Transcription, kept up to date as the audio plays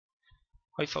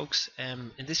Hi folks,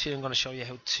 in this video I'm going to show you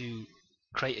how to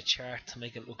create a chart to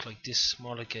make it look like this,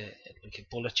 more like a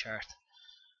bullet chart.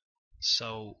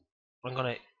 So I'm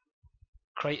going to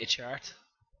create a chart.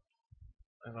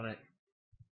 I'm going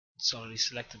to already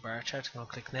select the bar chart. I'm going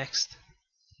to click next.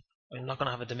 I'm not going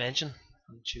to have a dimension.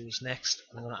 I'll choose next.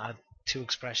 I'm going to add two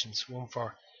expressions, one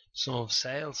for sum of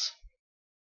sales,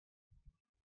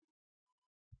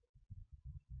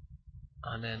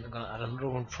 and then I'm going to add another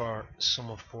one for sum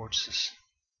of purchases.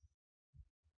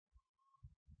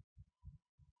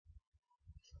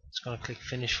 Just going to click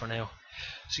finish for now.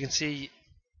 So you can see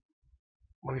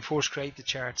when we first create the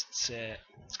chart,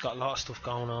 it's got a lot of stuff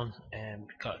going on.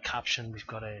 We've got a caption, we've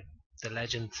got the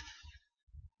legend,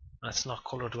 and it's not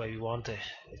coloured the way we want it.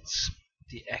 It's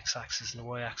the x-axis and the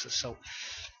y-axis. So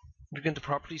we go into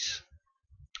properties.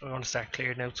 I want to start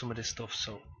clearing out some of this stuff.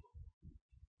 So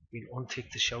we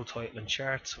untick the show title and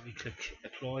chart. So we click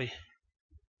apply.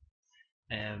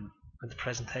 With the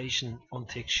presentation,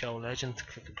 untick show legend.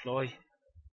 Click apply.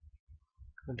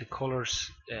 Into colours.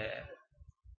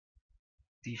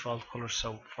 Default colour,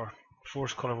 so for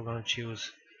first colour we're going to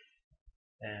choose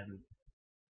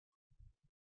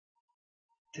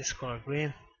this colour,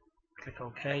 green. Click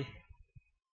OK.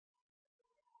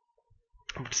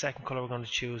 And for the second colour we're going to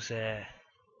choose a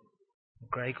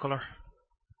grey colour.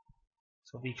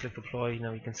 So if we click apply,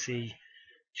 now you can see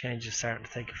changes starting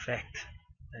to take effect.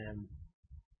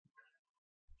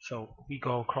 So we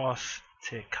go across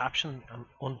to caption and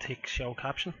untick show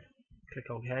caption. Click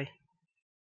OK.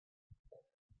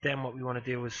 Then what we want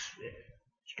to do is,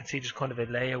 you can see there's kind of a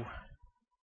layout.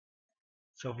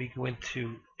 So we go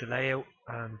into the layout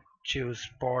and choose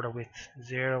border width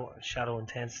 0, shadow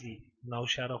intensity no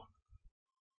shadow.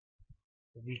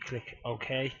 We click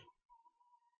OK.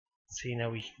 See,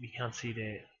 now we can't see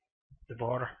the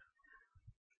border.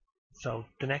 So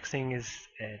the next thing is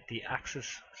the axis.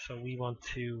 So we want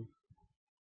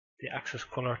the axis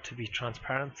color to be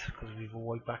transparent because we have a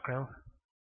white background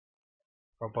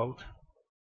for both.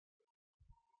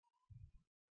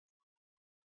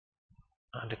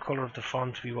 And the color of the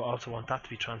font, we will also want that to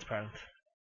be transparent.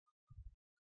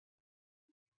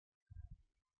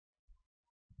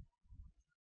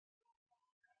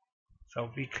 So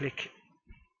if we click,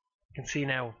 you can see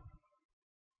now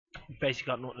we've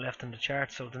basically got nothing left in the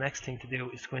chart. So the next thing to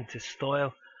do is go into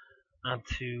style and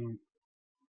to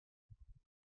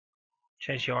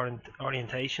change the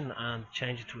orientation and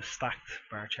change it to a stacked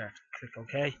bar chart. Click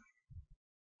OK.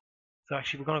 So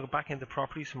actually we're going to go back into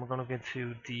properties and we're going to go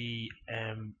into the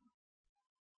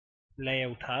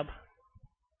layout tab.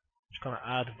 Just going to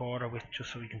add a border width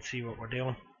just so we can see what we're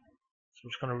doing. So I'm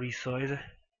just going to resize it.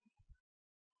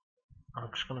 I'm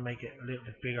just going to make it a little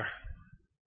bit bigger.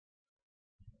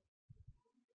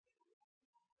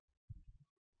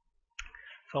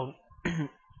 So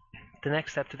the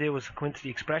next step to do is go into the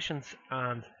expressions,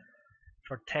 and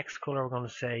for text color we're going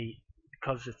to say,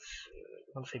 because it's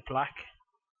I'm going to say black,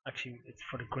 actually it's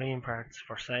for the green parts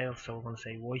for sale, so we're going to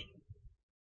say white.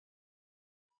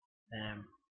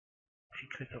 If you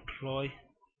click apply,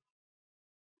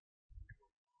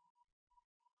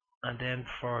 and then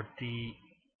for the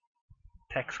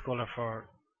text color for,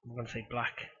 we're going to say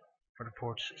black for the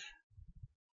purchases.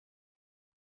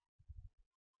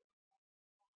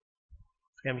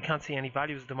 Again, we can't see any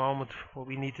values at the moment. What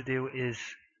we need to do is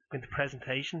go into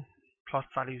presentation, plot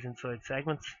values inside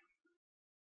segments,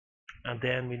 and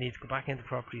then we need to go back into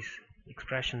properties,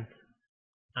 expression,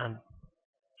 and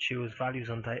choose values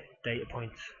on data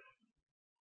points.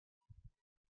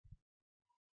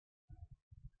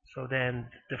 So then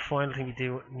the final thing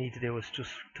we need to do is just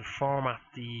to format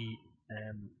the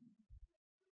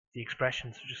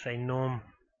expressions. So just say num,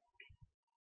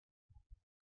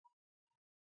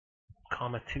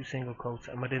 comma, 2 single quotes,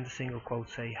 and within the single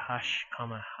quotes say hash,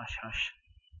 comma, hash, hash,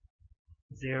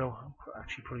 0,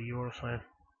 actually put a euro sign,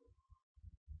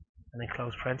 and then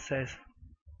close parentheses.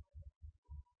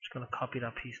 Just going to copy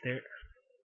that piece there.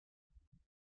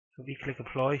 So if we click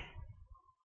apply,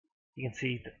 you can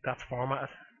see that's formatted.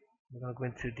 We're going to go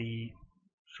into the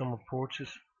sum of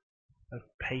purchases,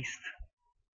 paste,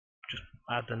 just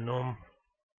add the num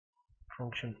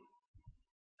function,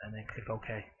 and then click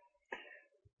OK.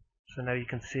 So now you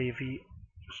can see if we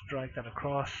just drag that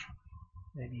across,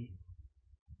 maybe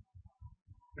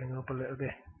bring it up a little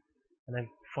bit, and then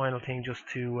final thing, just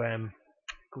to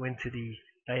go into the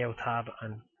layout tab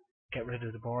and get rid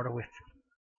of the border width.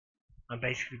 And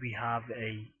basically we have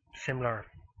a similar,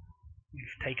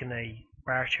 we've taken a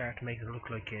bar chart to make it look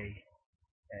like a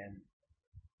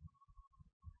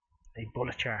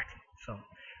bullet chart. So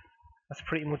that's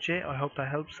pretty much it. I hope that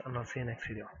helps, and I'll see you next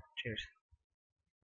video. Cheers.